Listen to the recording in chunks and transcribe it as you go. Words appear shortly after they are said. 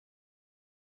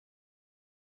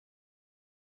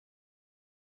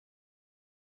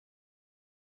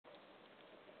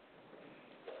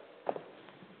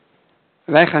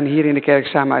Wij gaan hier in de kerk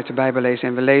samen uit de Bijbel lezen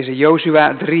en we lezen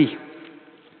Jozua 3.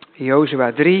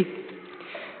 Jozua 3.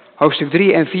 Hoofdstuk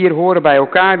 3 en 4 horen bij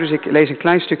elkaar, dus ik lees een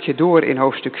klein stukje door in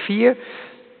hoofdstuk 4.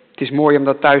 Het is mooi om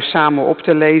dat thuis samen op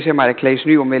te lezen, maar ik lees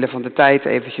nu omwille van de tijd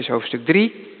eventjes hoofdstuk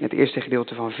 3, het eerste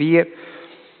gedeelte van 4.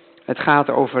 Het gaat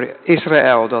over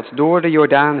Israël dat door de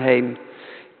Jordaan heen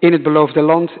in het beloofde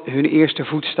land hun eerste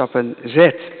voetstappen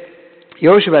zet.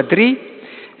 Jozua 3,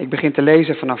 ik begin te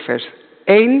lezen vanaf vers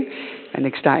 1 en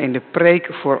ik sta in de preek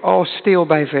vooral stil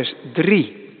bij vers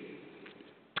 3.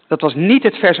 Dat was niet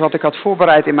het vers wat ik had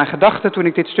voorbereid in mijn gedachten toen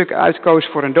ik dit stuk uitkoos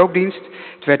voor een doopdienst.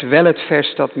 Het werd wel het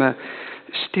vers dat me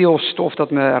stilstof,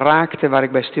 dat me raakte, waar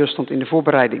ik bij stilstond in de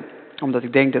voorbereiding. Omdat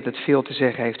ik denk dat het veel te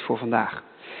zeggen heeft voor vandaag.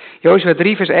 Jozua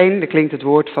 3 vers 1, daar klinkt het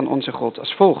woord van onze God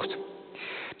als volgt.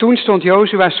 Toen stond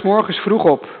Jozua 's morgens vroeg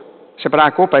op. Ze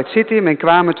braken op uit Sittim en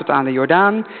kwamen tot aan de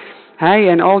Jordaan, hij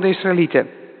en al de Israëlieten.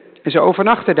 En ze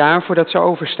overnachten daar voordat ze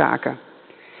overstaken.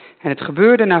 En het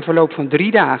gebeurde na verloop van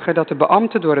 3 dagen dat de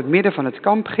beambten door het midden van het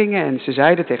kamp gingen en ze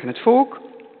zeiden tegen het volk: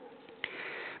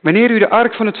 wanneer u de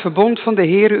ark van het verbond van de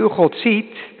Heere uw God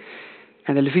ziet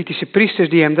en de Levitische priesters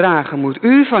die hem dragen, moet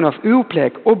u vanaf uw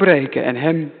plek opbreken en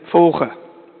hem volgen.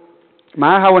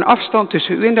 Maar hou een afstand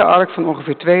tussen u en de ark van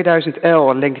ongeveer 2000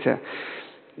 el lengte.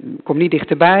 Kom niet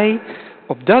dichterbij,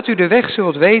 opdat u de weg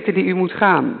zult weten die u moet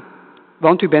gaan.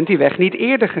 Want u bent die weg niet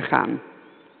eerder gegaan.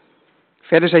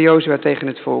 Verder zei Jozua tegen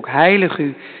het volk: heilig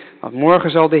u, want morgen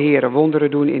zal de Heere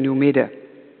wonderen doen in uw midden.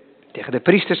 Tegen de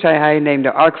priesters zei hij: neem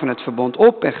de ark van het verbond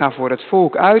op en ga voor het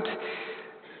volk uit.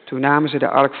 Toen namen ze de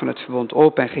ark van het verbond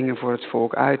op en gingen voor het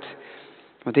volk uit.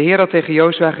 Want de Heer had tegen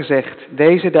Jozua gezegd: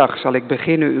 deze dag zal ik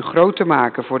beginnen u groot te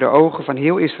maken voor de ogen van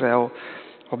heel Israël,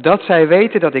 opdat zij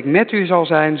weten dat ik met u zal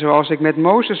zijn zoals ik met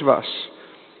Mozes was.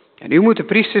 En u moet de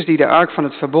priesters die de ark van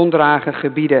het verbond dragen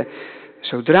gebieden: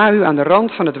 zodra u aan de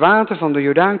rand van het water van de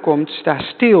Jordaan komt, sta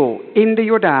stil in de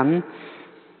Jordaan.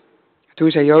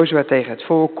 Toen zei Jozua tegen het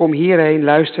volk: kom hierheen,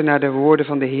 luister naar de woorden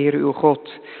van de Heere uw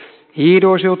God.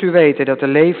 Hierdoor zult u weten dat de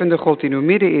levende God in uw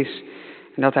midden is,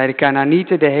 en dat hij de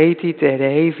Kanaanieten, de Hethieten, de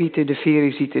Hevieten, de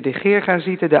Ferizieten, de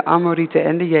Gergazieten, de Amorieten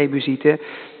en de Jebusieten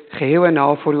geheel en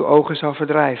al voor uw ogen zal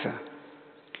verdrijven.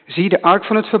 Zie, de ark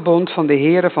van het verbond van de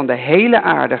Heere van de hele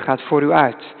aarde gaat voor u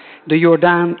uit, de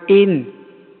Jordaan in.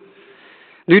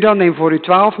 Nu dan, neem voor u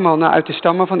 12 mannen uit de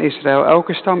stammen van Israël,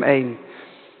 elke stam 1.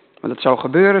 Want het zal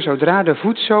gebeuren zodra de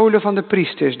voetzolen van de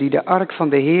priesters die de ark van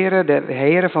de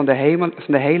Heere van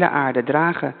de hele aarde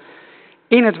dragen,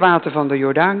 in het water van de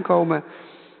Jordaan komen,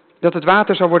 dat het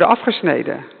water zal worden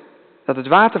afgesneden. Dat het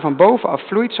water van bovenaf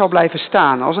vloeit zal blijven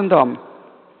staan als een dam.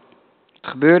 Het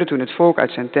gebeurde toen het volk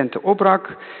uit zijn tenten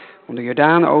opbrak om de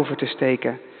Jordaan over te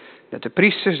steken, dat de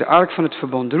priesters de ark van het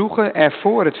verbond droegen er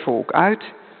voor het volk uit.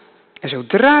 En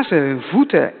zodra ze hun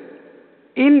voeten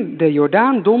in de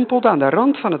Jordaan dompelden aan de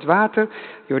rand van het water,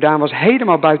 Jordaan was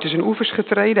helemaal buiten zijn oevers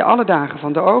getreden, alle dagen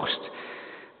van de oogst,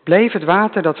 bleef het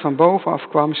water dat van bovenaf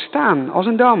kwam staan als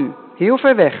een dam, heel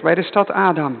ver weg bij de stad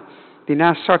Adam, die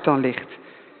naast Sartan ligt.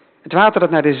 Het water dat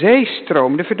naar de zee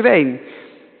stroomde verdween.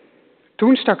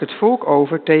 Toen stak het volk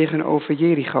over tegenover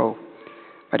Jericho.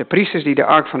 Maar de priesters die de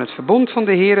ark van het verbond van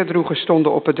de Heere droegen,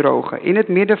 stonden op het droge, in het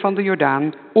midden van de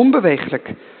Jordaan, onbeweeglijk.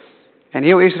 En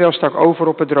heel Israël stak over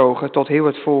op het droge, tot heel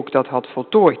het volk dat had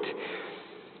voltooid.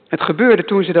 Het gebeurde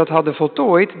toen ze dat hadden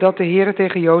voltooid, dat de Heere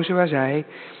tegen Jozua zei: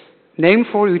 neem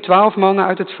voor u 12 mannen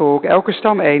uit het volk, elke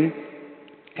stam 1,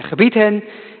 en gebied hen,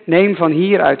 neem van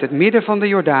hier uit het midden van de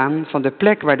Jordaan, van de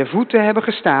plek waar de voeten hebben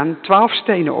gestaan, 12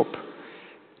 stenen op.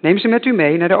 Neem ze met u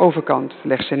mee naar de overkant,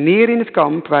 leg ze neer in het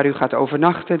kamp waar u gaat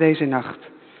overnachten deze nacht.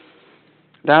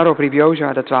 Daarop riep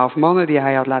Jozua de 12 mannen die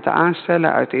hij had laten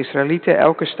aanstellen uit de Israëlieten,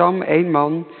 elke stam 1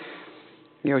 man.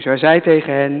 Jozua zei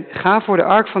tegen hen: ga voor de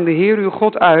ark van de Heer uw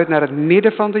God uit naar het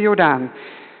midden van de Jordaan.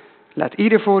 Laat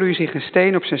ieder voor u zich een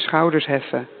steen op zijn schouders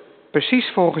heffen,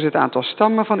 precies volgens het aantal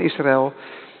stammen van Israël,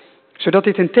 zodat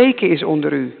dit een teken is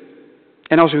onder u.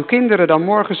 En als uw kinderen dan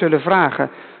morgen zullen vragen: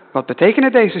 wat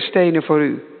betekenen deze stenen voor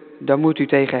u? Dan moet u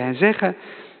tegen hen zeggen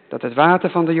dat het water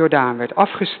van de Jordaan werd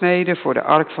afgesneden voor de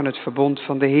ark van het verbond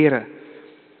van de Heere.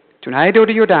 Toen hij door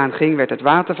de Jordaan ging, werd het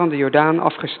water van de Jordaan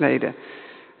afgesneden.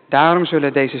 Daarom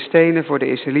zullen deze stenen voor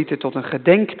de Israëlieten tot een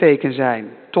gedenkteken zijn,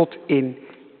 tot in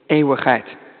eeuwigheid.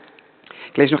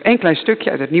 Ik lees nog een klein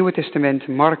stukje uit het Nieuwe Testament,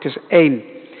 Markus 1.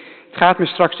 Het gaat me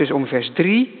straks dus om vers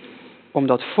 3, om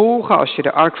dat volgen als je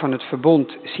de ark van het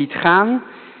verbond ziet gaan.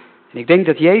 En ik denk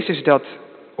dat Jezus dat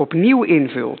opnieuw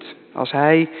invult als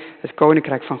hij het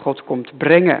koninkrijk van God komt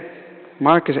brengen.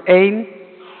 Markus 1,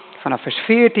 vanaf vers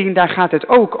 14, daar gaat het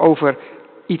ook over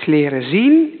iets leren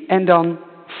zien en dan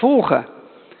volgen.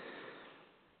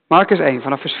 Marcus 1,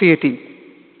 vanaf vers 14.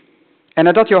 En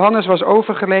nadat Johannes was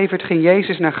overgeleverd, ging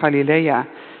Jezus naar Galilea,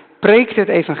 preekte het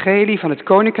evangelie van het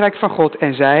koninkrijk van God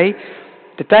en zei: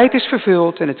 de tijd is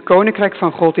vervuld en het koninkrijk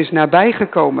van God is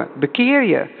nabijgekomen. Bekeer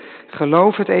je,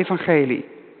 geloof het evangelie.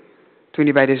 Toen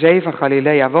hij bij de zee van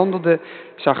Galilea wandelde,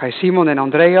 zag hij Simon en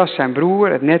Andreas, zijn broer,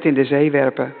 het net in de zee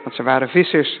werpen, want ze waren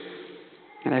vissers.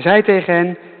 En hij zei tegen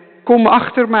hen: kom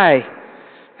achter mij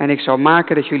en ik zal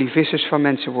maken dat jullie vissers van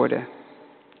mensen worden.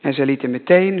 En ze lieten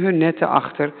meteen hun netten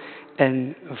achter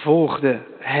en volgden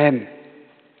hem.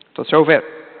 Tot zover.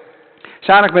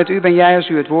 Zalig bent u, ben jij als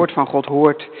u het woord van God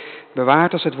hoort,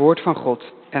 bewaard als het woord van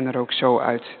God en er ook zo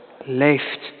uit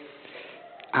leeft.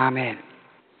 Amen.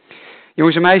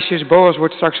 Jongens en meisjes, Boas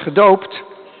wordt straks gedoopt.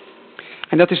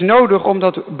 En dat is nodig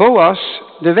omdat Boas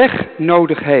de weg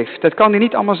nodig heeft. Dat kan hij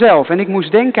niet allemaal zelf. En ik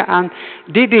moest denken aan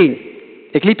dit ding.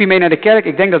 Ik liep hiermee naar de kerk.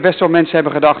 Ik denk dat best wel mensen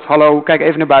hebben gedacht: hallo, kijk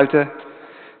even naar buiten.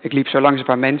 Ik liep zo langs een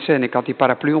paar mensen en ik had die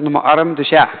paraplu onder mijn arm. Dus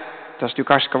ja, dat is natuurlijk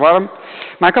hartstikke warm.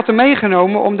 Maar ik had hem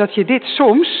meegenomen omdat je dit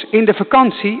soms in de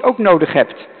vakantie ook nodig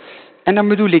hebt. En dan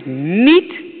bedoel ik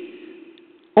niet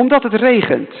omdat het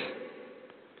regent.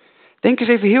 Denk eens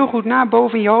even heel goed na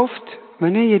boven je hoofd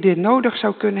wanneer je dit nodig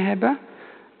zou kunnen hebben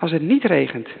als het niet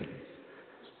regent.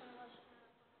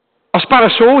 Als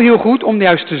parasol heel goed om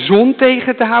juist de zon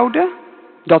tegen te houden.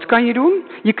 Dat kan je doen.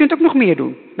 Je kunt ook nog meer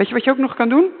doen. Weet je wat je ook nog kan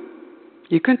doen?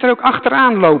 Je kunt er ook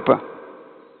achteraan lopen.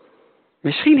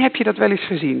 Misschien heb je dat wel eens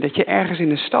gezien. Dat je ergens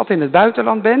in een stad in het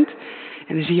buitenland bent.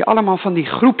 En dan zie je allemaal van die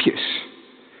groepjes.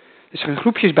 Er zijn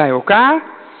groepjes bij elkaar.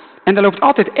 En er loopt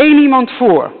altijd één iemand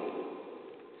voor.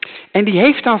 En die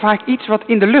heeft dan vaak iets wat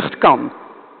in de lucht kan.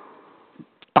 Een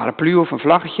paraplu of een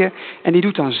vlaggetje. En die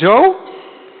doet dan zo.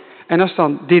 En als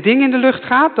dan dit ding in de lucht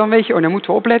gaat, dan weet je, oh, dan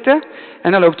moeten we opletten.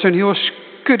 En dan loopt zo'n heel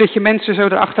kuddetje mensen zo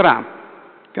erachteraan.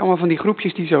 Heb je allemaal van die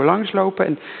groepjes die zo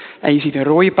langslopen. En je ziet een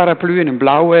rode paraplu en een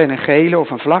blauwe en een gele of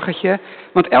een vlaggetje.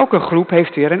 Want elke groep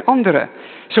heeft weer een andere.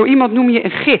 Zo iemand noem je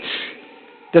een gids.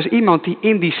 Dat is iemand die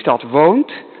in die stad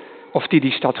woont. Of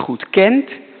die stad goed kent.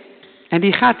 En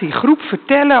die gaat die groep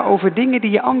vertellen over dingen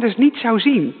die je anders niet zou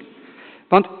zien.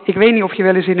 Want ik weet niet of je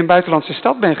wel eens in een buitenlandse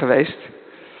stad bent geweest.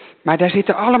 Maar daar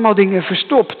zitten allemaal dingen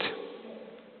verstopt.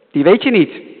 Die weet je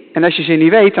niet. En als je ze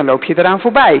niet weet, dan loop je eraan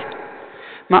voorbij.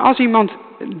 Maar als iemand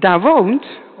daar woont,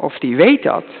 of die weet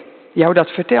dat, jou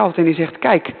dat vertelt en die zegt: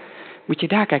 kijk, moet je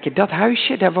daar kijken, dat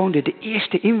huisje, daar woonde de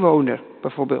eerste inwoner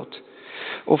bijvoorbeeld.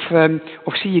 Of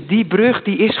zie je die brug,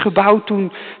 die is gebouwd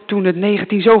toen het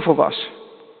 19 zoveel was.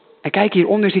 En kijk,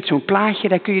 hieronder zit zo'n plaatje,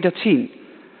 daar kun je dat zien.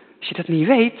 Als je dat niet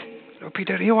weet, loop je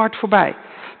er heel hard voorbij.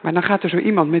 Maar dan gaat er zo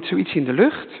iemand met zoiets in de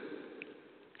lucht.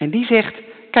 En die zegt: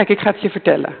 kijk, ik ga het je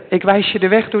vertellen. Ik wijs je de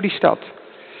weg door die stad.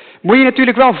 Moet je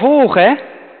natuurlijk wel volgen, hè.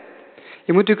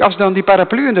 Je moet natuurlijk, als dan die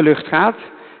paraplu in de lucht gaat,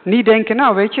 niet denken: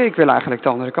 nou weet je, ik wil eigenlijk de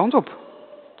andere kant op.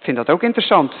 Ik vind dat ook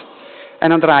interessant. En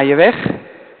dan draai je weg.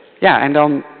 Ja, en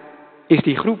dan is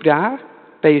die groep daar,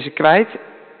 ben je ze kwijt.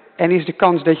 En is de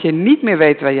kans dat je niet meer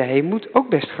weet waar je heen moet ook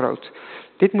best groot.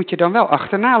 Dit moet je dan wel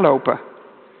achterna lopen.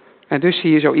 En dus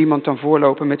zie je zo iemand dan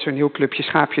voorlopen met zo'n heel clubje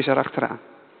schaapjes erachteraan.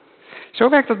 Zo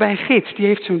werkt dat bij een gids. Die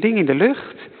heeft zo'n ding in de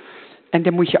lucht. En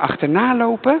dan moet je achterna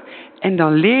lopen. En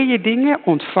dan leer je dingen,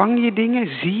 ontvang je dingen,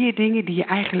 zie je dingen die je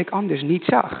eigenlijk anders niet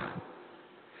zag.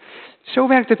 Zo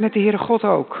werkt het met de Heere God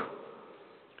ook.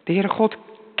 De Heere God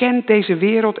kent deze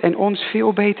wereld en ons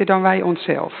veel beter dan wij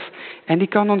onszelf. En die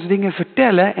kan ons dingen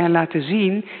vertellen en laten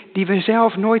zien die we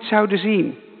zelf nooit zouden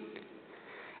zien.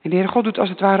 En de Heere God doet als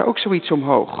het ware ook zoiets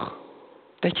omhoog.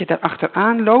 Dat je daar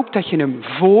achteraan loopt, dat je hem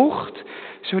volgt,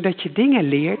 zodat je dingen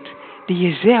leert die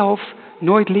je zelf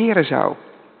nooit leren zou.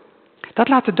 Dat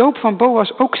laat de doop van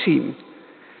Boas ook zien.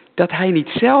 Dat hij niet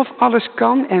zelf alles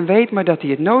kan en weet, maar dat hij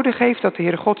het nodig heeft, dat de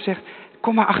Heere God zegt: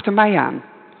 kom maar achter mij aan.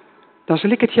 Dan zal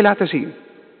ik het je laten zien.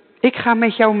 Ik ga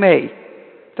met jou mee.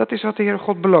 Dat is wat de Heere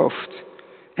God belooft.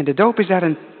 En de doop is daar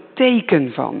een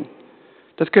teken van.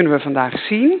 Dat kunnen we vandaag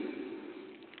zien.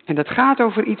 En dat gaat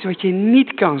over iets wat je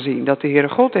niet kan zien. Dat de Heere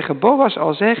God tegen Boas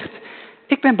al zegt: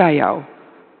 ik ben bij jou.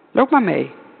 Loop maar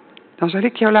mee. Dan zal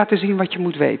ik jou laten zien wat je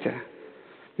moet weten.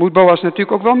 Moet Boas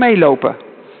natuurlijk ook wel meelopen.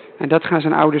 En dat gaan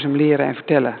zijn ouders hem leren en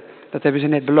vertellen. Dat hebben ze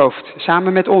net beloofd.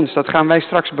 Samen met ons, dat gaan wij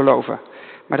straks beloven.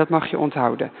 Maar dat mag je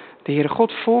onthouden. De Heere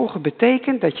God volgen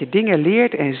betekent dat je dingen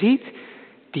leert en ziet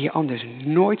die je anders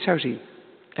nooit zou zien.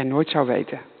 En nooit zou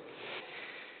weten.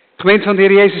 Gemeente van de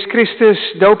Heer Jezus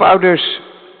Christus, doopouders.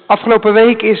 Afgelopen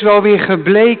week is wel weer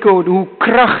gebleken hoe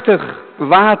krachtig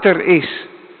water is.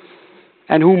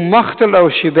 En hoe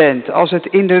machteloos je bent als het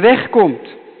in de weg komt.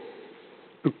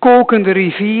 Een kolkende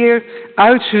rivier,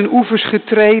 uit zijn oevers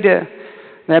getreden.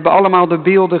 We hebben allemaal de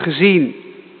beelden gezien.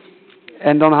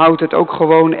 en dan houdt het ook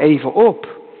gewoon even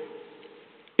op?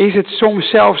 Is het soms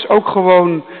zelfs ook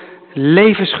gewoon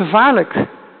levensgevaarlijk?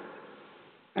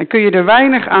 En kun je er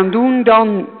weinig aan doen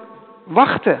dan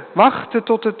wachten. Wachten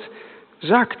tot het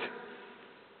zakt.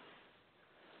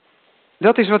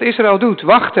 Dat is wat Israël doet,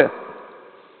 wachten.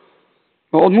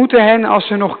 We ontmoeten hen als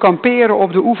ze nog kamperen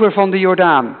op de oever van de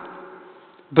Jordaan.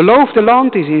 Beloofde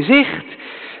land is in zicht.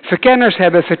 Verkenners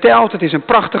hebben verteld, het is een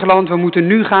prachtig land, we moeten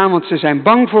nu gaan, want ze zijn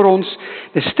bang voor ons.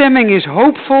 De stemming is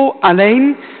hoopvol,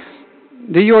 alleen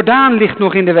de Jordaan ligt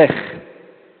nog in de weg.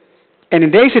 En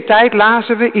in deze tijd,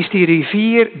 lazen we, is die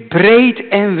rivier breed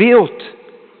en wild.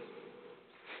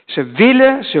 Ze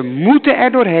willen, ze moeten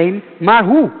er doorheen, maar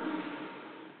hoe?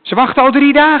 Ze wachten al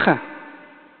 3 dagen.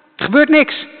 Er gebeurt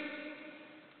niks.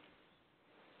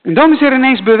 En dan is er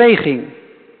ineens beweging.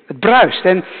 Het bruist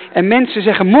en mensen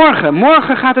zeggen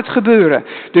morgen gaat het gebeuren.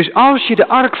 Dus als je de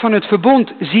ark van het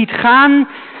verbond ziet gaan,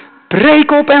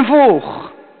 breek op en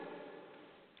volg.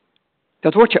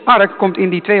 Dat woordje ark komt in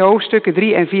die 2 hoofdstukken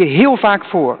 3 en 4 heel vaak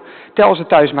voor. Tel ze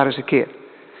thuis maar eens een keer.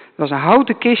 Het was een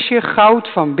houten kistje, goud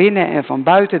van binnen en van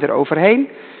buiten eroverheen.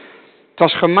 Het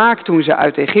was gemaakt toen ze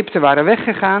uit Egypte waren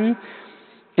weggegaan.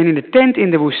 En in de tent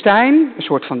in de woestijn, een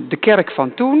soort van de kerk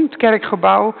van toen, het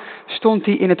kerkgebouw, stond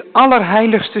die in het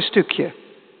allerheiligste stukje.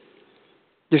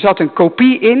 Er zat een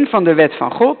kopie in van de wet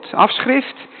van God,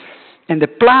 afschrift. En de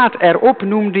plaat erop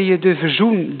noemde je de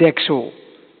verzoendeksel.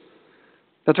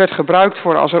 Dat werd gebruikt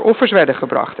voor als er offers werden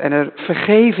gebracht en er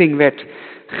vergeving werd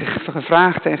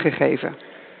gevraagd en gegeven.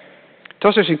 Het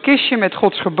was dus een kistje met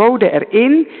Gods geboden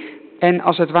erin en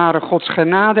als het ware Gods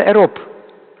genade erop.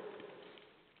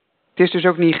 Het is dus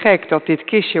ook niet gek dat dit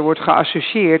kistje wordt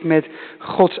geassocieerd met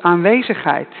Gods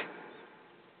aanwezigheid.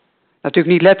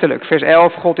 Natuurlijk niet letterlijk. Vers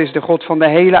 11, God is de God van de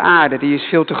hele aarde. Die is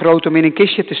veel te groot om in een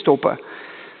kistje te stoppen.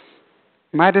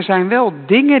 Maar er zijn wel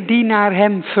dingen die naar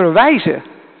hem verwijzen.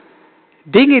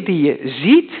 Dingen die je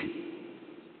ziet,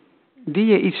 die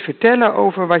je iets vertellen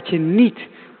over wat je niet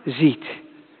ziet.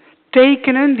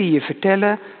 Tekenen die je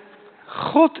vertellen,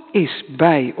 God is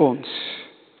bij ons.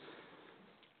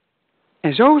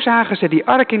 En zo zagen ze die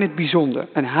ark in het bijzonder.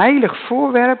 Een heilig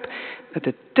voorwerp dat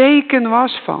het teken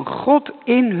was van God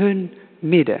in hun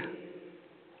midden.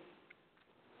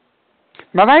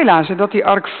 Maar wij lazen dat die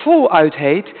ark voluit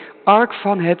heet, ark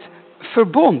van het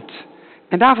verbond.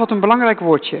 En daar valt een belangrijk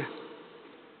woordje.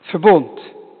 Verbond.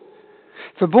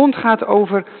 Verbond gaat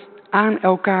over aan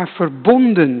elkaar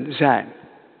verbonden zijn.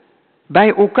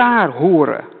 Bij elkaar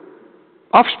horen.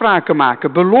 Afspraken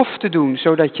maken, beloften doen,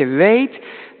 zodat je weet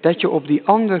dat je op die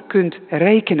ander kunt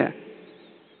rekenen.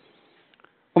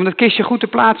 Om dat kistje goed te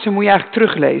plaatsen moet je eigenlijk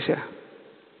teruglezen.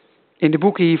 In de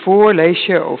boeken hiervoor lees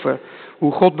je over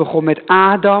hoe God begon met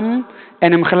Adam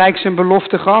en hem gelijk zijn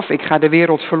belofte gaf. Ik ga de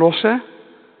wereld verlossen.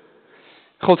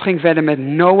 God ging verder met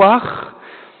Noach.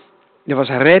 Er was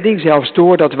redding, zelfs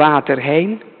door dat water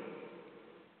heen.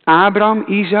 Abraham,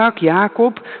 Isaac,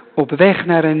 Jacob op weg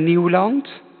naar een nieuw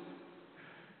land.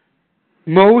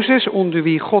 Mozes, onder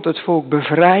wie God het volk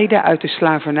bevrijdde uit de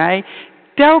slavernij.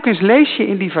 Telkens lees je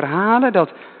in die verhalen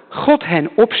dat God hen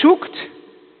opzoekt,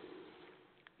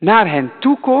 naar hen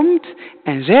toekomt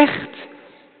en zegt: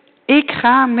 ik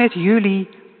ga met jullie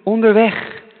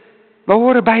onderweg. We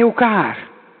horen bij elkaar.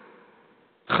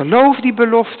 Geloof die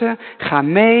belofte, ga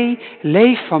mee,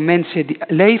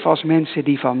 leef als mensen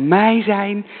die van mij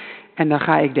zijn en dan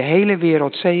ga ik de hele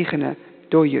wereld zegenen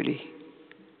door jullie.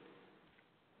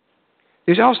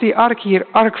 Dus als die ark hier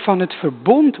ark van het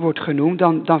verbond wordt genoemd,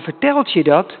 dan vertelt je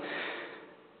dat.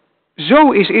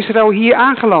 Zo is Israël hier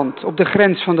aangeland op de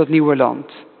grens van dat nieuwe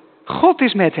land. God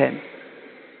is met hen.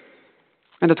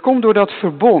 En dat komt door dat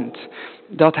verbond,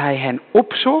 dat hij hen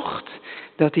opzocht,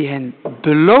 dat hij hen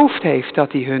beloofd heeft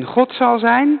dat hij hun God zal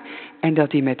zijn en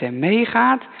dat hij met hen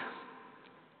meegaat.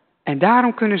 En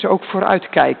daarom kunnen ze ook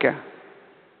vooruitkijken.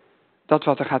 Dat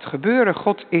wat er gaat gebeuren,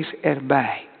 God is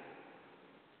erbij.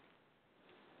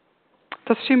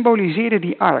 Dat symboliseerde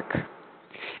die ark.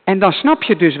 En dan snap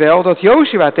je dus wel dat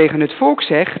Jozua tegen het volk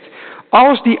zegt: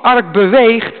 als die ark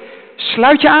beweegt,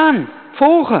 sluit je aan,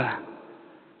 volgen.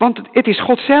 Want het is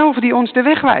God zelf die ons de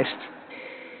weg wijst.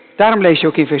 Daarom lees je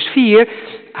ook in vers 4,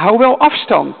 hou wel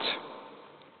afstand.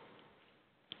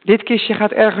 Dit kistje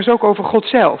gaat ergens ook over God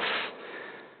zelf.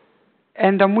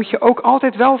 En dan moet je ook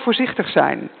altijd wel voorzichtig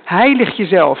zijn. Heilig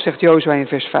jezelf, zegt Jozua in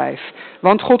vers 5.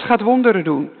 Want God gaat wonderen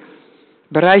doen.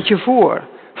 Bereid je voor.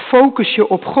 Focus je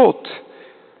op God.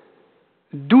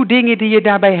 Doe dingen die je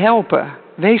daarbij helpen.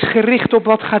 Wees gericht op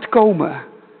wat gaat komen.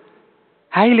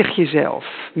 Heilig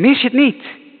jezelf. Mis het niet.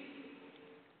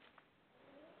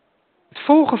 Het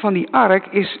volgen van die ark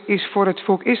is voor het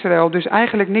volk Israël dus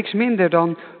eigenlijk niks minder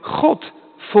dan God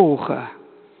volgen.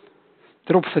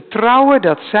 Erop vertrouwen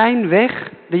dat zijn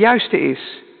weg de juiste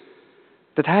is.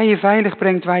 Dat hij je veilig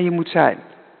brengt waar je moet zijn.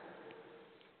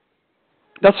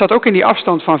 Dat staat ook in die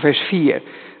afstand van vers 4.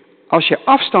 Als je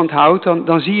afstand houdt,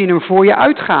 dan zie je hem voor je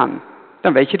uitgaan.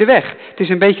 Dan weet je de weg. Het is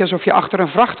een beetje alsof je achter een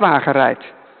vrachtwagen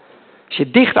rijdt. Als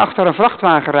je dicht achter een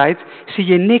vrachtwagen rijdt, zie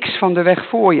je niks van de weg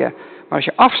voor je. Maar als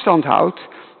je afstand houdt,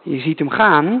 en je ziet hem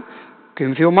gaan, kun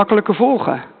je hem veel makkelijker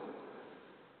volgen.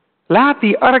 Laat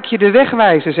die ark je de weg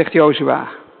wijzen, zegt Jozua.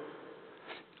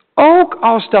 Ook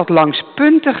als dat langs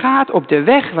punten gaat op de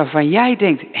weg waarvan jij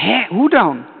denkt, hoe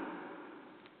dan?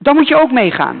 Dan moet je ook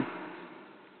meegaan.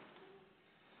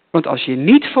 Want als je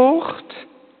niet volgt,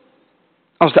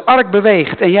 als de ark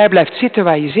beweegt en jij blijft zitten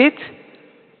waar je zit,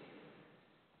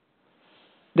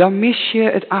 dan mis je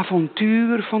het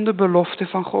avontuur van de belofte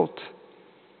van God.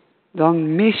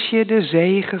 Dan mis je de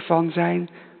zegen van zijn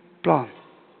plan.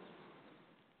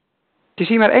 Het is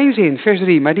hier maar één zin, vers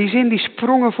 3, maar die zin die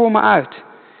sprong er voor me uit.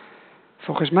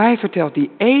 Volgens mij vertelt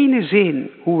die ene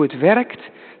zin hoe het werkt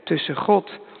tussen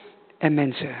God en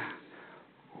mensen.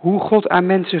 Hoe God aan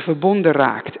mensen verbonden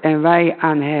raakt en wij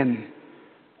aan hem.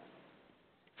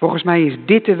 Volgens mij is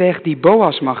dit de weg die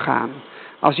Boas mag gaan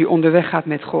als hij onderweg gaat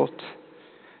met God.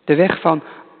 De weg van,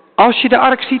 als je de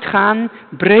ark ziet gaan,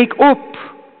 breek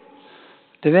op.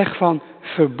 De weg van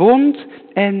verbond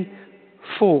en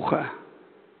volgen.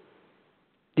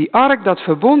 Die ark, dat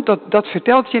verbond, dat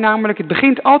vertelt je namelijk, het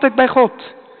begint altijd bij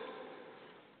God.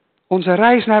 Onze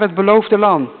reis naar het beloofde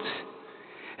land.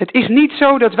 Het is niet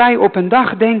zo dat wij op een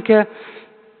dag denken,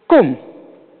 kom,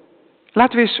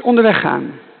 laten we eens onderweg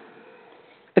gaan.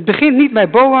 Het begint niet bij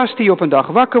Boas die op een dag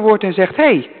wakker wordt en zegt,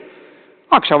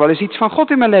 ik zou wel eens iets van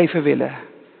God in mijn leven willen.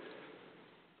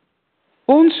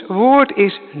 Ons woord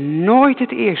is nooit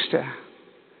het eerste.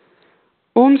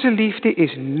 Onze liefde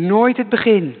is nooit het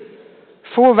begin.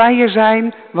 Voor wij er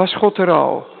zijn, was God er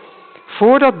al.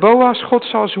 Voordat Boas God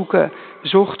zal zoeken,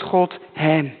 zocht God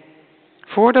hem.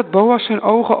 Voordat Boas zijn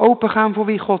ogen opengaan voor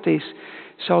wie God is,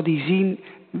 zal hij zien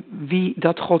wie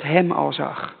dat God hem al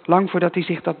zag. Lang voordat hij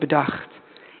zich dat bedacht.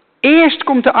 Eerst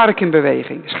komt de ark in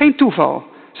beweging. Het is geen toeval,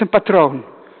 het is een patroon.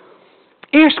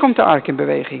 Eerst komt de ark in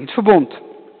beweging, het verbond.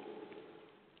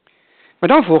 Maar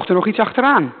dan volgt er nog iets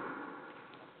achteraan.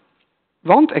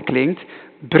 Want er klinkt,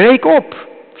 breek op,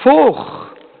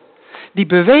 volg. Die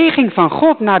beweging van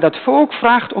God naar dat volk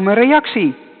vraagt om een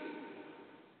reactie.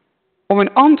 Om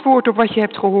een antwoord op wat je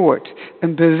hebt gehoord.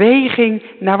 Een beweging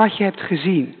naar wat je hebt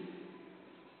gezien.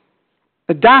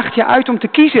 Het daagt je uit om te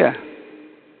kiezen.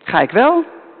 Ga ik wel?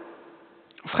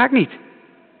 Of ga ik niet?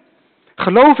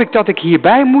 Geloof ik dat ik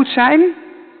hierbij moet zijn?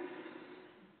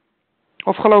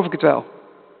 Of geloof ik het wel?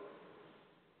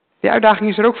 Die uitdaging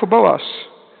is er ook voor Boas.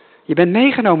 Je bent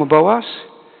meegenomen, Boas.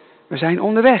 We zijn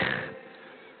onderweg.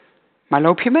 Maar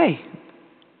loop je mee?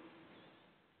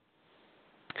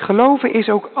 Geloven is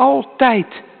ook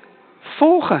altijd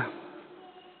volgen.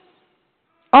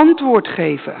 Antwoord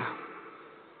geven.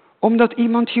 Omdat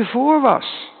iemand je voor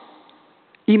was.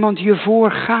 Iemand je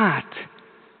voor gaat.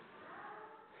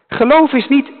 Geloof is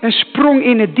niet een sprong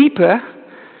in het diepe.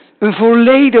 Een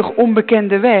volledig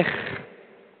onbekende weg.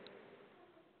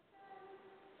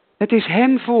 Het is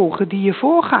hem volgen die je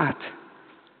voorgaat.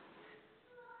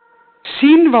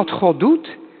 Zien wat God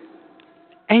doet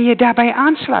en je daarbij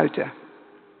aansluiten.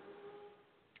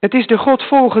 Het is de God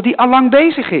volgen die allang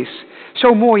bezig is.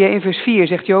 Zo mooi in vers 4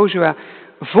 zegt Jozua,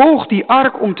 volg die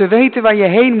ark om te weten waar je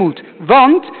heen moet.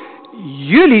 Want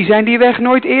jullie zijn die weg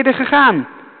nooit eerder gegaan.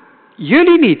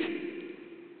 Jullie niet.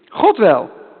 God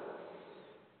wel.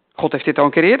 God heeft dit al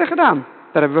een keer eerder gedaan.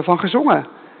 Daar hebben we van gezongen.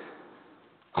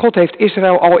 God heeft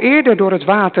Israël al eerder door het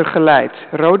water geleid.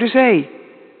 Rode Zee.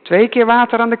 2 keer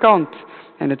water aan de kant.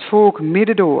 En het volk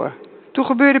middendoor. Toen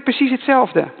gebeurde precies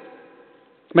hetzelfde.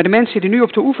 Maar de mensen die nu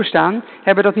op de oever staan,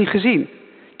 hebben dat niet gezien.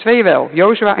 2 wel,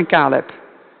 Jozua en Caleb.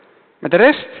 Maar de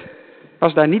rest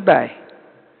was daar niet bij.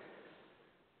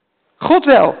 God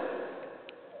wel.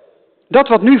 Dat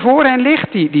wat nu voor hen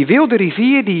ligt, die wilde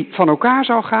rivier die van elkaar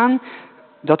zal gaan,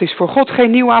 dat is voor God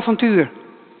geen nieuw avontuur.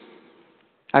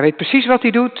 Hij weet precies wat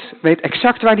hij doet, weet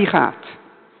exact waar hij gaat.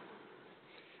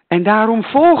 En daarom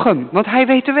volg hem, want hij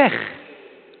weet de weg.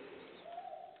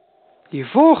 Je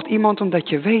volgt iemand omdat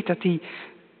je weet dat hij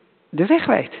de weg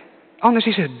weet. Anders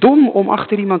is het dom om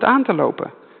achter iemand aan te lopen.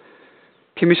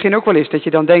 Heb je misschien ook wel eens dat je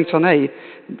dan denkt van,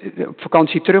 op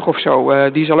vakantie terug of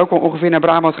zo, die zal ook wel ongeveer naar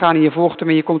Brabant gaan en je volgt hem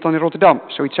en je komt dan in Rotterdam.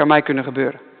 Zoiets zou mij kunnen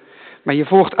gebeuren. Maar je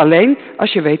volgt alleen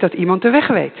als je weet dat iemand de weg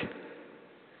weet.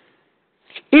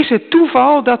 Is het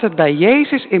toeval dat het bij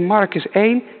Jezus in Marcus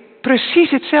 1 precies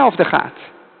hetzelfde gaat?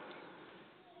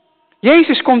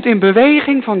 Jezus komt in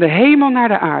beweging van de hemel naar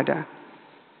de aarde.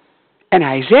 En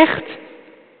hij zegt,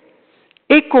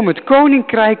 ik kom het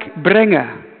koninkrijk brengen.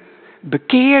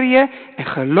 Bekeer je en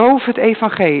geloof het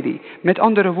evangelie. Met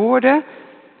andere woorden,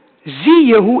 zie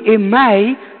je hoe in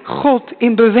mij God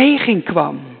in beweging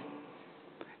kwam.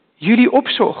 Jullie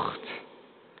opzocht.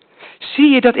 Zie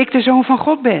je dat ik de Zoon van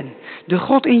God ben. De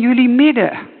God in jullie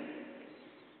midden.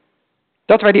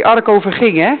 Dat waar die ark over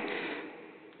ging, hè?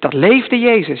 Dat leefde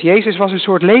Jezus. Jezus was een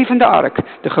soort levende ark.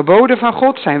 De geboden van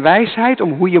God, zijn wijsheid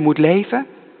om hoe je moet leven.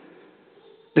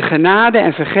 De genade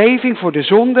en vergeving voor de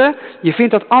zonde. Je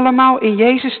vindt dat allemaal in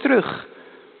Jezus terug.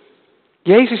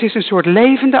 Jezus is een soort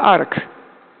levende ark.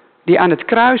 Die aan het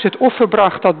kruis het offer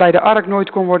bracht dat bij de ark nooit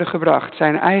kon worden gebracht.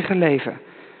 Zijn eigen leven.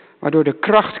 Waardoor de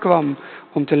kracht kwam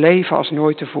om te leven als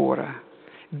nooit tevoren.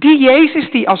 Die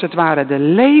Jezus die als het ware de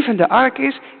levende ark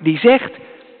is. Die zegt,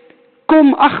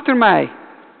 kom achter mij.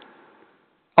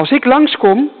 Als ik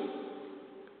langskom,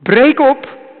 breek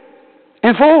op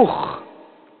en volg.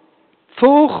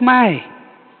 Volg mij.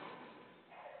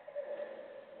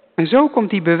 En zo komt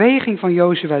die beweging van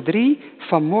Jozua 3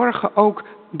 vanmorgen ook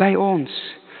bij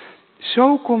ons.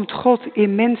 Zo komt God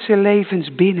in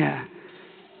mensenlevens binnen.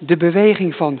 De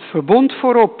beweging van verbond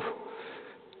voorop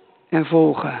en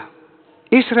volgen.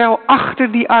 Israël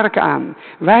achter die ark aan.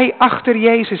 Wij achter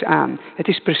Jezus aan. Het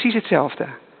is precies hetzelfde.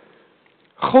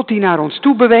 God die naar ons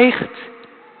toe beweegt.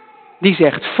 Die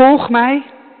zegt, volg mij.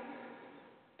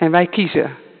 En wij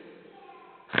kiezen.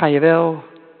 Ga je wel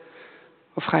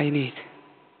of ga je niet?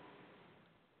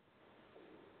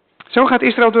 Zo gaat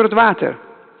Israël door het water.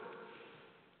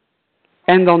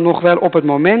 En dan nog wel op het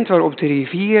moment waarop de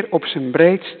rivier op zijn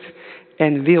breedst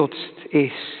en wildst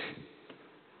is.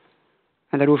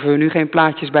 En daar hoeven we nu geen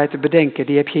plaatjes bij te bedenken,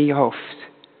 die heb je in je hoofd.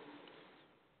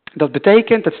 Dat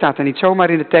betekent, dat staat er niet zomaar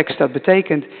in de tekst, dat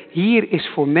betekent, hier is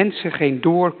voor mensen geen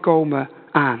doorkomen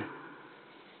aan.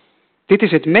 Dit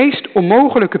is het meest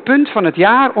onmogelijke punt van het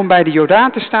jaar om bij de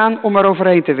Jordaan te staan om er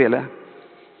overheen te willen.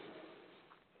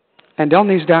 En dan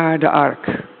is daar de ark.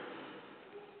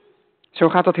 Zo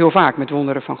gaat dat heel vaak met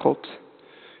wonderen van God.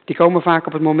 Die komen vaak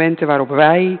op het momenten waarop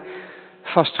wij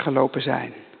vastgelopen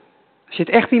zijn. Als je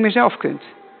het echt niet meer zelf kunt,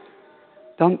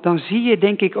 dan zie je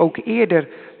denk ik ook eerder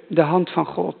de hand van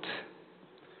God.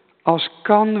 Als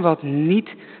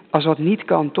wat niet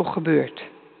kan, toch gebeurt.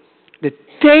 De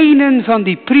tenen van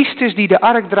die priesters die de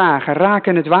ark dragen,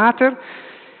 raken het water.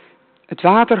 Het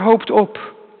water hoopt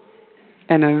op.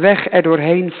 En een weg er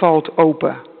doorheen valt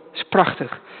open. Dat is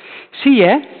prachtig. Zie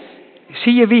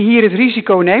je wie hier het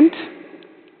risico neemt?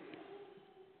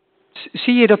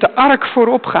 Zie je dat de ark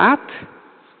voorop gaat?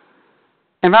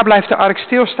 En waar blijft de ark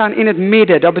stilstaan? In het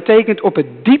midden. Dat betekent op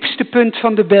het diepste punt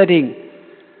van de bedding.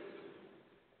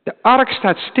 De ark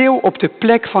staat stil op de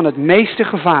plek van het meeste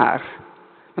gevaar.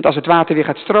 Want als het water weer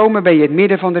gaat stromen, ben je in het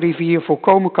midden van de rivier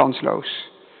volkomen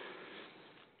kansloos.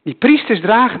 Die priesters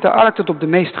dragen de ark tot op de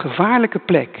meest gevaarlijke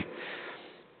plek.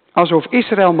 Alsof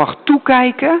Israël mag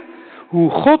toekijken hoe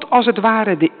God als het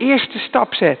ware de eerste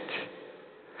stap zet.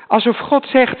 Alsof God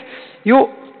zegt, joh,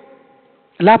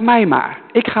 laat mij maar,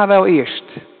 ik ga wel eerst.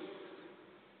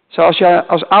 Zoals je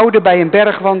als ouder bij een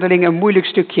bergwandeling een moeilijk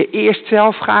stukje eerst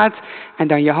zelf gaat en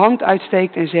dan je hand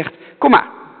uitsteekt en zegt, kom maar,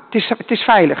 het is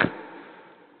veilig.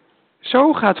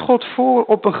 Zo gaat God voor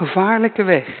op een gevaarlijke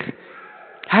weg.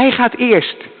 Hij gaat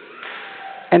eerst.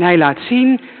 En hij laat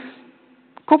zien,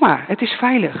 kom maar, het is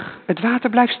veilig. Het water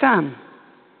blijft staan.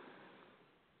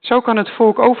 Zo kan het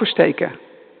volk oversteken.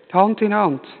 Hand in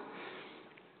hand.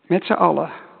 Met z'n allen.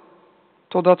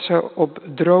 Totdat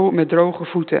ze met droge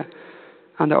voeten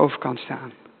aan de overkant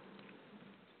staan.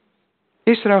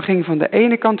 Israël ging van de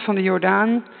ene kant van de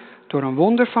Jordaan door een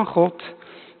wonder van God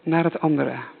naar het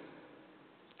andere.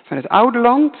 Van het oude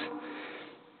land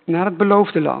naar het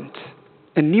beloofde land.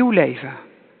 Een nieuw leven.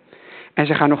 En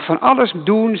ze gaan nog van alles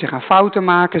doen. Ze gaan fouten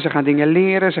maken. Ze gaan dingen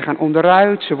leren. Ze gaan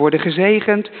onderuit. Ze worden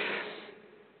gezegend.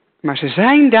 Maar ze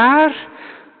zijn daar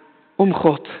om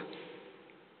God.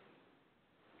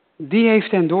 Die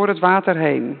heeft hen door het water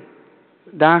heen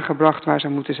daar gebracht waar ze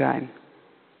moeten zijn.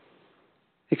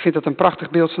 Ik vind dat een prachtig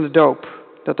beeld van de doop.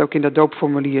 Dat ook in dat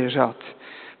doopformulier zat.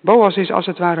 Boas is als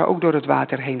het ware ook door het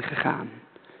water heen gegaan.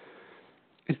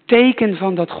 Een teken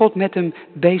van dat God met hem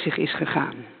bezig is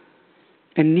gegaan.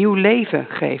 Een nieuw leven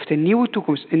geeft, een nieuwe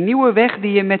toekomst, een nieuwe weg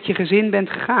die je met je gezin bent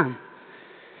gegaan.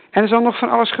 En er zal nog van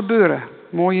alles gebeuren.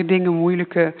 Mooie dingen,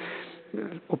 moeilijke,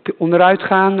 onderuit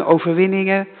gaan,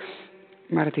 overwinningen.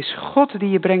 Maar het is God die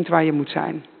je brengt waar je moet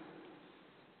zijn.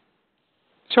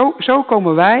 Zo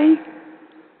komen wij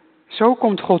Zo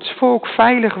komt Gods volk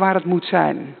veilig waar het moet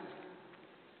zijn.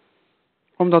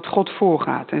 Omdat God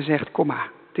voorgaat en zegt, kom maar,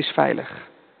 het is veilig.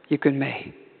 Je kunt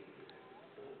mee.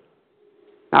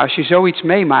 Nou, als je zoiets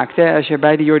meemaakt, hè, als je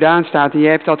bij de Jordaan staat en je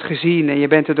hebt dat gezien en je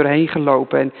bent er doorheen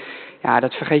gelopen. En ja,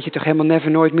 dat vergeet je toch helemaal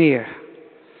never nooit meer.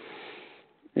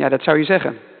 Ja, dat zou je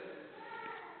zeggen.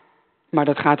 Maar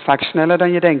dat gaat vaak sneller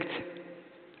dan je denkt.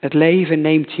 Het leven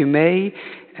neemt je mee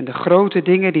en de grote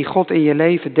dingen die God in je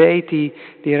leven deed,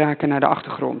 die raken naar de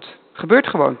achtergrond. Gebeurt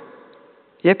gewoon.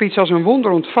 Je hebt iets als een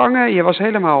wonder ontvangen, je was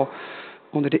helemaal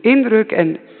onder de indruk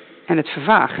en het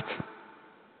vervaagt.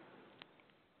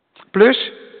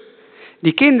 Plus,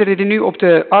 die kinderen die nu op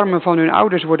de armen van hun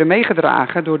ouders worden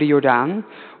meegedragen door de Jordaan,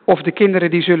 of de kinderen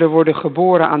die zullen worden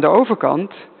geboren aan de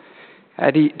overkant,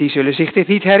 die zullen zich dit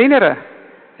niet herinneren.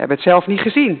 Hebben het zelf niet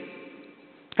gezien.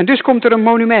 En dus komt er een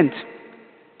monument.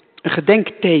 Een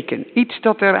gedenkteken. Iets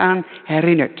dat eraan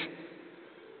herinnert.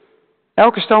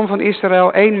 Elke stam van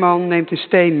Israël, 1 man, neemt een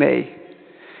steen mee.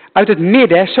 Uit het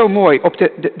midden, zo mooi, op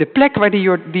de plek waar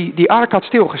die ark had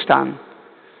stilgestaan.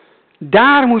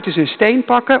 Daar moeten ze een steen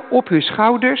pakken, op hun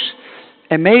schouders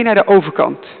en mee naar de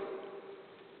overkant.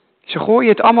 Ze gooien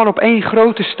het allemaal op 1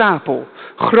 grote stapel.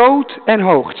 Groot en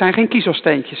hoog. Het zijn geen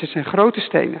kiezelsteentjes, het zijn grote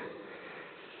stenen.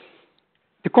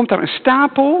 Er komt daar een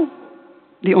stapel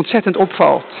die ontzettend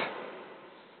opvalt.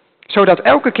 Zodat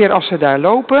elke keer als ze daar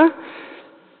lopen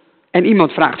en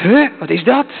iemand vraagt, wat is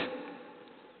dat?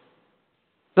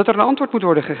 Dat er een antwoord moet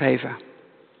worden gegeven.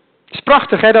 Het is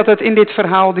prachtig hè, dat het in dit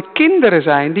verhaal de kinderen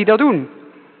zijn die dat doen.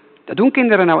 Dat doen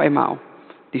kinderen nou eenmaal.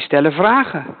 Die stellen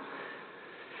vragen.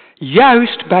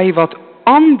 Juist bij wat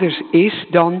anders is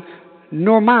dan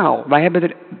normaal. Wij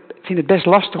vinden het best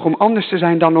lastig om anders te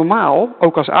zijn dan normaal,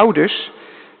 ook als ouders.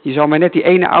 Je zal maar net die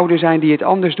ene ouder zijn die het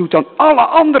anders doet dan alle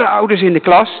andere ouders in de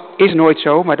klas. Is nooit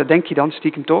zo, maar dat denk je dan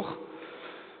stiekem toch.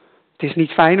 Het is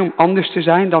niet fijn om anders te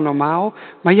zijn dan normaal.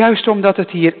 Maar juist omdat het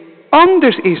hier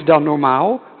anders is dan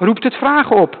normaal, roept het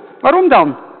vragen op. Waarom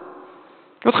dan?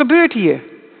 Wat gebeurt hier?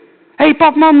 Hé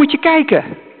pap, mam, moet je kijken.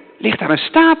 Ligt daar een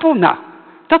stapel? Nou,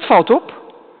 dat valt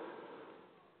op.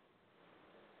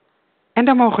 En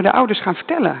dan mogen de ouders gaan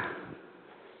vertellen.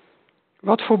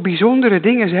 Wat voor bijzondere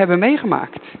dingen ze hebben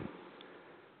meegemaakt.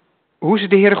 Hoe ze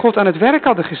de Heere God aan het werk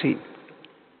hadden gezien.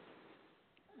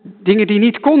 Dingen die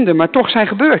niet konden, maar toch zijn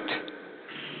gebeurd.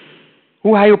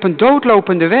 Hoe hij op een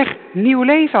doodlopende weg nieuw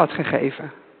leven had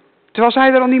gegeven. Terwijl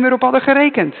zij er al niet meer op hadden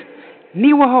gerekend.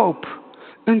 Nieuwe hoop.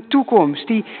 Een toekomst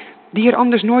die er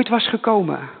anders nooit was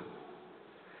gekomen.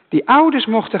 Die ouders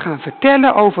mochten gaan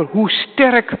vertellen over hoe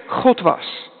sterk God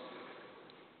was.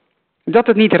 Dat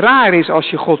het niet raar is als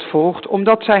je God volgt,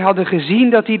 omdat zij hadden gezien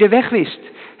dat hij de weg wist.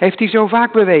 Heeft hij zo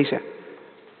vaak bewezen.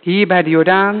 Hier bij de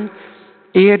Jordaan,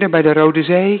 eerder bij de Rode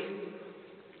Zee.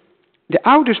 De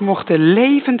ouders mochten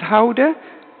levend houden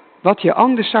wat je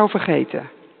anders zou vergeten.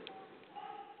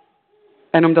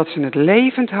 En omdat ze het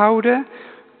levend houden,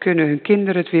 kunnen hun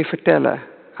kinderen het weer vertellen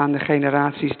aan de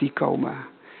generaties die komen.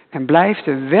 En blijft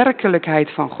de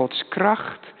werkelijkheid van Gods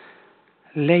kracht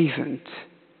levend.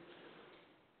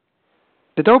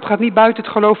 De doop gaat niet buiten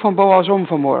het geloof van Boas om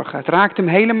vanmorgen. Het raakt hem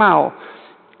helemaal.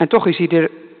 En toch is hij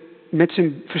er met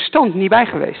zijn verstand niet bij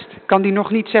geweest. Kan hij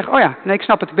nog niet zeggen, oh ja, nee ik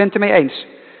snap het, ik ben het ermee eens.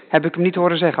 Heb ik hem niet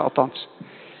horen zeggen althans.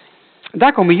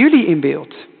 Daar komen jullie in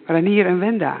beeld. Renier en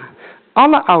Wenda.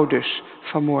 Alle ouders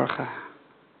vanmorgen.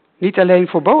 Niet alleen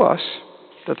voor Boas.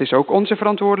 Dat is ook onze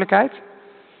verantwoordelijkheid.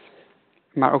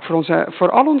 Maar ook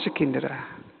voor al onze kinderen.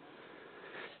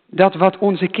 Dat wat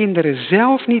onze kinderen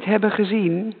zelf niet hebben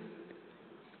gezien,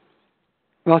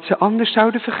 wat ze anders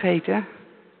zouden vergeten,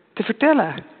 te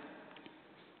vertellen.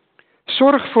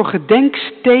 Zorg voor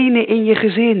gedenkstenen in je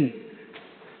gezin.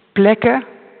 Plekken,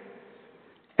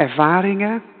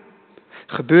 ervaringen,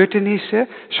 gebeurtenissen,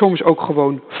 soms ook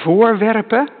gewoon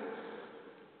voorwerpen,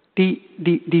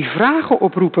 die vragen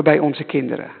oproepen bij onze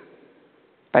kinderen.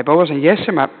 Bij Boas en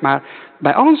Jesse, maar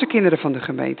bij al onze kinderen van de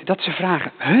gemeente. Dat ze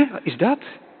vragen, wat is dat?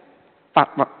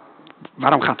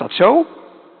 Waarom gaat dat zo?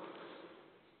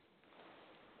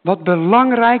 Wat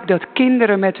belangrijk dat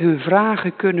kinderen met hun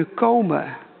vragen kunnen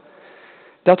komen.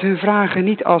 Dat hun vragen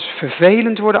niet als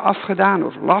vervelend worden afgedaan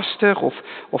of lastig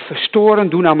of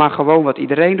verstorend. Doe nou maar gewoon wat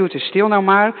iedereen doet, dus stil nou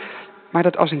maar. Maar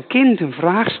dat als een kind een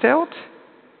vraag stelt,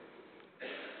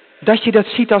 dat je dat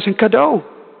ziet als een cadeau.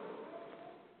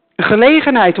 Een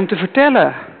gelegenheid om te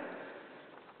vertellen.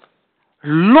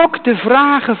 Lok de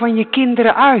vragen van je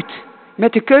kinderen uit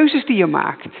met de keuzes die je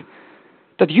maakt.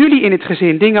 Dat jullie in het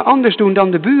gezin dingen anders doen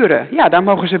dan de buren. Ja, daar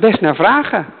mogen ze best naar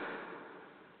vragen.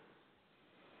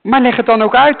 Maar leg het dan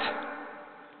ook uit.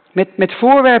 Met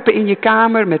voorwerpen in je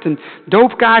kamer, met een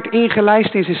doopkaart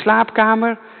ingelijst in zijn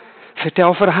slaapkamer.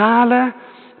 Vertel verhalen,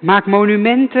 maak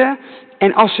monumenten.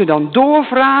 En als ze dan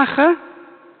doorvragen,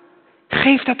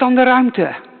 geef dat dan de ruimte.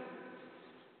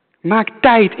 Maak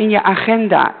tijd in je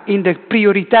agenda, in de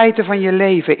prioriteiten van je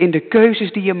leven, in de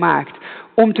keuzes die je maakt,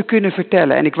 om te kunnen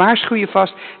vertellen. En ik waarschuw je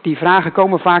vast, die vragen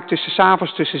komen vaak 's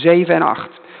avonds tussen 7 en 8.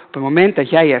 Op het moment dat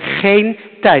jij er geen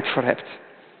tijd voor hebt.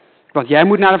 Want jij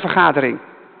moet naar een vergadering.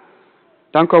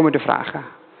 Dan komen de vragen.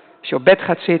 Als je op bed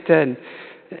gaat zitten en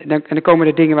dan komen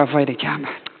er dingen waarvan je denkt, ja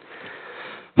maar,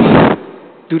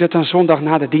 doe dat dan zondag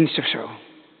na de dienst of zo.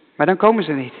 Maar dan komen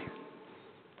ze niet.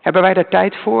 Hebben wij daar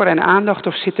tijd voor en aandacht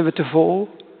of zitten we te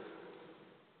vol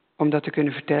om dat te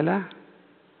kunnen vertellen?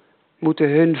 Moeten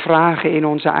hun vragen in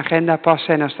onze agenda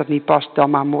passen en als dat niet past, dan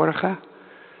maar morgen?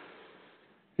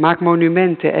 Maak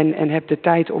monumenten en heb de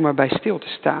tijd om erbij stil te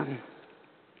staan.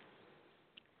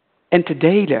 En te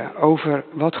delen over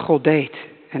wat God deed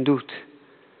en doet.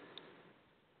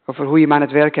 Over hoe je hem aan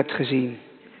het werk hebt gezien.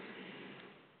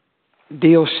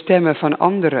 Deel stemmen van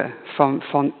anderen,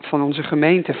 van onze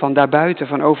gemeente, van daarbuiten,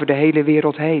 van over de hele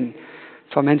wereld heen.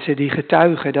 Van mensen die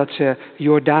getuigen dat ze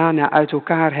Jordanen uit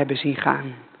elkaar hebben zien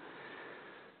gaan.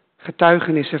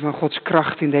 Getuigenissen van Gods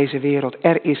kracht in deze wereld.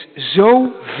 Er is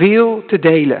zoveel te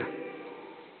delen.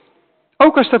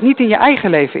 Ook als dat niet in je eigen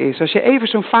leven is. Als je even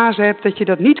zo'n fase hebt dat je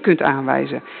dat niet kunt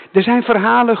aanwijzen. Er zijn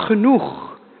verhalen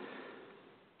genoeg.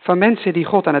 Van mensen die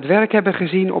God aan het werk hebben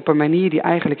gezien op een manier die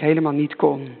eigenlijk helemaal niet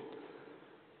kon.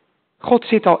 God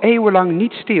zit al eeuwenlang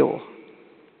niet stil.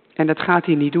 En dat gaat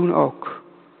hij niet doen ook.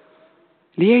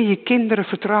 Leer je kinderen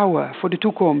vertrouwen voor de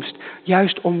toekomst.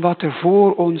 Juist om wat er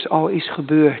voor ons al is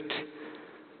gebeurd.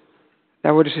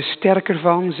 Daar worden ze sterker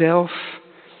van zelf.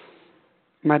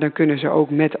 Maar dan kunnen ze ook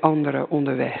met anderen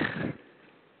onderweg.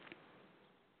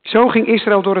 Zo ging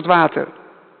Israël door het water.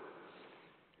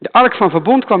 De ark van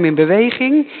verbond kwam in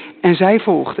beweging en zij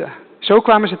volgden. Zo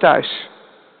kwamen ze thuis.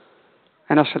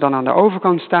 En als ze dan aan de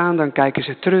overkant staan, dan kijken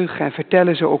ze terug en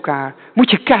vertellen ze elkaar. Moet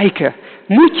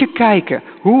je kijken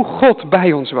hoe God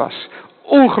bij ons was.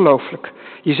 Ongelooflijk.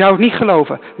 Je zou het niet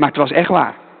geloven, maar het was echt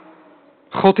waar.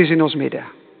 God is in ons midden.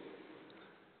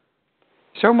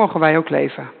 Zo mogen wij ook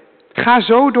leven. Ga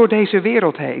zo door deze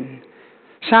wereld heen.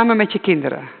 Samen met je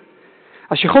kinderen.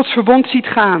 Als je Gods verbond ziet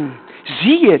gaan,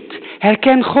 zie het.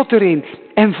 Herken God erin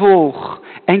en volg.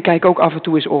 En kijk ook af en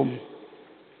toe eens om.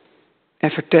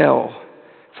 En vertel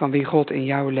van wie God in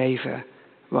jouw leven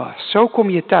was. Zo kom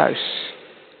je thuis.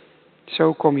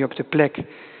 Zo kom je op de plek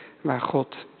waar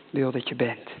God wil dat je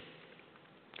bent.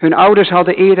 Hun ouders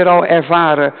hadden eerder al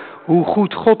ervaren hoe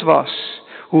goed God was.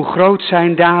 Hoe groot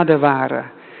zijn daden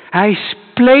waren. Hij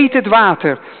spleet het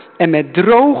water en met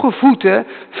droge voeten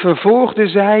vervolgden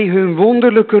zij hun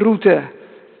wonderlijke route.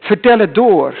 Vertel het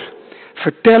door.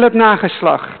 Vertel het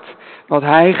nageslacht wat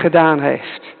hij gedaan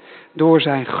heeft door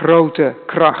zijn grote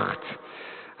kracht.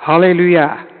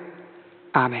 Halleluja.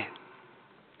 Amen.